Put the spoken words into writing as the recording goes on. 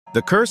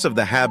The curse of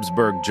the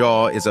Habsburg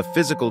Jaw is a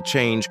physical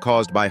change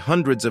caused by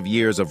hundreds of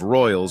years of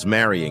royals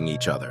marrying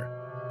each other.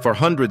 For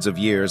hundreds of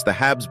years, the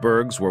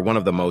Habsburgs were one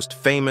of the most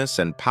famous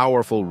and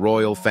powerful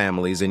royal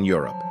families in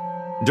Europe.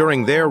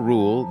 During their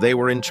rule, they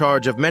were in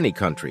charge of many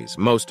countries,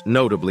 most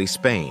notably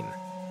Spain.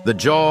 The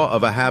jaw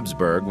of a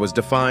Habsburg was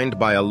defined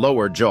by a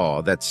lower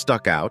jaw that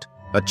stuck out,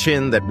 a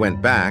chin that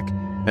went back,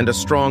 and a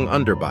strong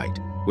underbite,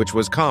 which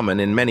was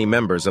common in many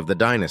members of the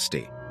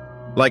dynasty.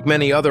 Like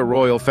many other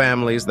royal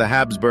families, the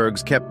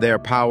Habsburgs kept their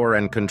power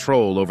and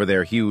control over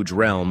their huge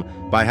realm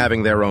by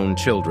having their own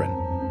children.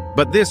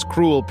 But this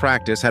cruel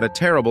practice had a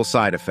terrible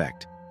side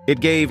effect. It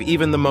gave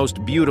even the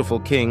most beautiful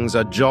kings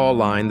a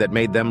jawline that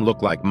made them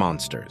look like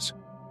monsters.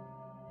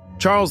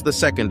 Charles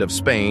II of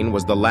Spain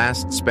was the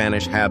last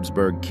Spanish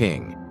Habsburg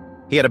king.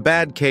 He had a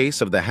bad case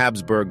of the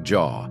Habsburg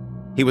Jaw.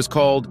 He was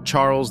called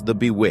Charles the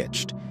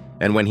Bewitched,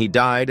 and when he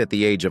died at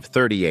the age of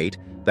 38,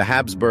 the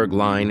Habsburg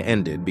line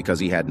ended because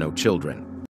he had no children.